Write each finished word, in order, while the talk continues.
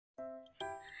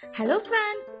Hello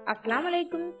friends, Assalamu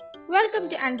alaikum. Welcome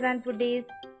to Anzan Foodies.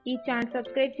 ഈ channel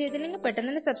subscribe ചെയ്തില്ലെങ്കിൽ പെട്ടെന്ന്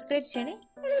തന്നെ സബ്സ്ക്രൈബ് ചെയ്യണേ.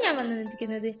 ഇന്ന് ഞാൻ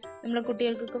വന്നിരിക്കുന്നത് നമ്മളെ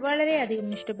കുട്ടികൾക്കൊക്കെ വളരെയധികം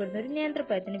ഇഷ്ടപ്പെടുന്ന ഒരു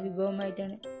നേന്ത്രപ്പഴത്തിന്റെ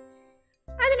വിഭവമായിട്ടാണ്.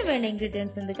 അതിന് വേണ്ട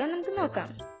ഇൻഗ്രീഡിയൻസ് എന്തൊക്കെയാണെന്ന് നമുക്ക്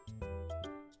നോക്കാം.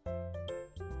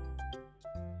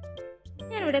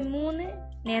 ഞാനിവിടെ 3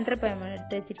 നേന്ത്രപ്പഴമാണ്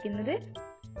എടുത്ത് വെച്ചിരിക്കുന്നത്.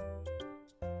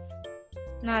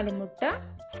 4 മുട്ട,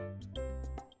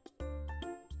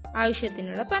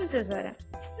 ആവശ്യത്തിനുള്ള പഞ്ചസാര.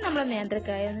 നമ്മൾ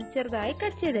നേന്ത്രക്കായ ഒന്ന് ചെറുതായി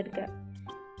കട്ട് ചെയ്തെടുക്കുക.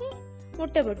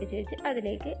 മുട്ട പൊട്ടിച്ച് വെച്ച്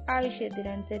അതിലേക്ക്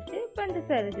ആവശ്യത്തിനനുസരിച്ച്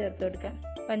പഞ്ചസാര ചേർത്ത് കൊടുക്കാം.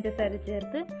 പഞ്ചസാര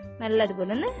ചേർത്ത്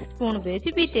നല്ലതുപോലെ ഒന്ന് സ്പൂൺ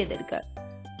ഉപയോഗിച്ച് ബീറ്റ് ചെയ്തെടുക്കാം.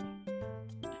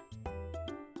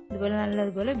 ഇതുപോലെ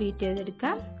നല്ലതുപോലെ ബീറ്റ്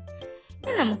ചെയ്തെടുക്കാം.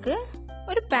 ഇനി നമുക്ക്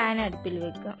ഒരു പാൻ അടുപ്പിൽ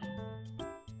വെക്കാം.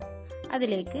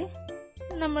 അതിലേക്ക്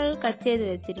നമ്മൾ കട്ട് ചെയ്ത്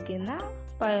വെച്ചിരിക്കുന്ന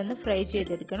പഴം ഒന്ന് ഫ്രൈ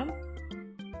ചെയ്തെടുക്കണം.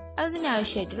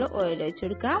 അതിനാവശ്യമായിട്ടുള്ള ഓയിൽ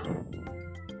ഒഴിച്ചെടുക്കാം.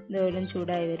 ഇത് ഓയിലും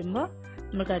ചൂടായി വരുമ്പോൾ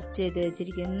നമ്മൾ കട്ട് ചെയ്ത്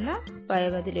വെച്ചിരിക്കുന്ന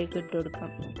പഴം അതിലേക്ക് ഇട്ട്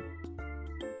കൊടുക്കാം.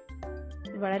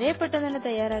 വളരെ പെട്ടെന്ന് തന്നെ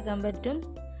തയ്യാറാക്കാൻ പറ്റും.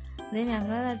 ഇത്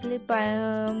ഞങ്ങളുടെ നാട്ടിൽ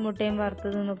മുട്ടയും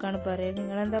വറുത്തത് എന്നൊക്കെയാണ് പറയുക.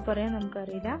 നിങ്ങളെന്താ പറയുക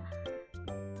നമുക്കറിയില്ല.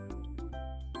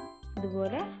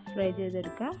 ഇതുപോലെ ഫ്രൈ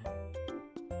ചെയ്തെടുക്കാം.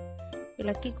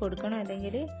 ഇളക്കി കൊടുക്കണം,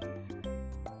 അല്ലെങ്കിൽ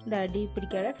ഇത് അടി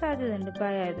പിടിക്കാനുള്ള സാധ്യത ഉണ്ട്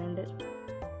പഴമായതുകൊണ്ട്.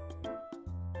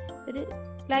 ഒരു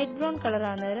ലൈറ്റ് ബ്രൗൺ കളർ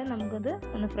ആകുന്നവരെ നമുക്കത്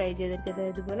ഒന്ന് ഫ്രൈ ചെയ്തെടുക്കാം.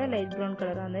 ഇതുപോലെ ലൈറ്റ് ബ്രൗൺ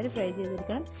കളർ ആകുന്നവരെ ഫ്രൈ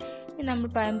ചെയ്തെടുക്കണം. ഇനി നമ്മൾ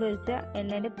പഴം പൊരിച്ച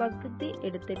എണ്ണേൻ്റെ പകുതി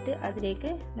എടുത്തിട്ട്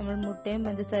അതിലേക്ക് നമ്മൾ മുട്ടയും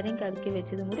പഞ്ചസാരയും കലക്കി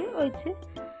വെച്ചതും കൂടി ഒഴിച്ച്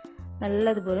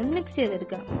നല്ലതുപോലെ മിക്സ്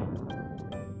ചെയ്തെടുക്കാം.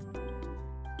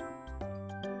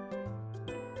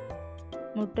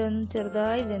 മുട്ട ഒന്ന്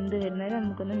ചെറുതായി വെന്ത് വരുന്നവരെ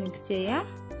നമുക്കൊന്ന് മിക്സ് ചെയ്യാം.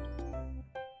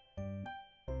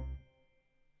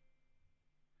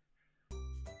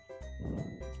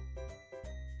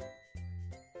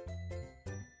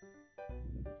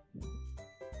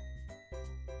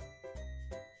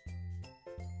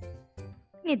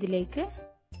 ഇതിലേക്ക്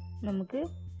നമുക്ക്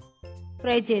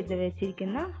ഫ്രൈ ചെയ്ത്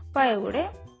വെച്ചിരിക്കുന്ന പഴം കൂടെ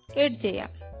ആഡ്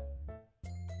ചെയ്യാം.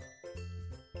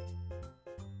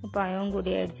 പഴവും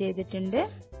കൂടി ആഡ് ചെയ്തിട്ടുണ്ട്.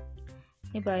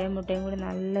 ഈ പഴവും മുട്ടയും കൂടി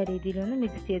നല്ല രീതിയിലൊന്ന്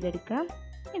മിക്സ് ചെയ്തെടുക്കാം.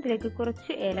 ഇതിലേക്ക്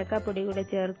കുറച്ച് ഏലക്കാപ്പൊടി കൂടെ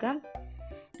ചേർക്കാം.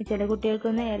 ചില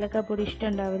കുട്ടികൾക്കൊന്നും ഏലക്കാപ്പൊടി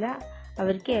ഇഷ്ടമുണ്ടാവില്ല.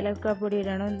 അവർക്ക് ഏലക്കാപ്പൊടി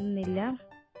ഇടണമെന്നില്ല.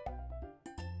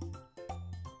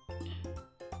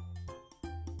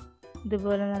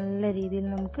 ഇതുപോലെ നല്ല രീതിയിൽ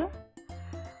നമുക്ക്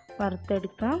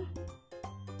വറുത്തെടുക്കാം.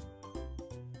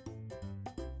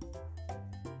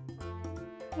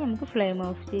 നമുക്ക് ഫ്ലെയിം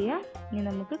ഓഫ് ചെയ്യാം. ഇനി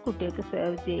നമുക്ക് കുട്ടികൾക്ക്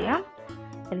സെർവ് ചെയ്യാം.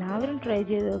 എല്ലാവരും ട്രൈ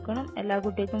ചെയ്ത് നോക്കണം. എല്ലാ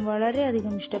കുട്ടികൾക്കും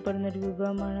വളരെയധികം ഇഷ്ടപ്പെടുന്ന ഒരു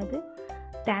വിഭവമാണത്.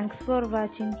 Thanks for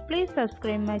watching. Please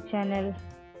subscribe my channel.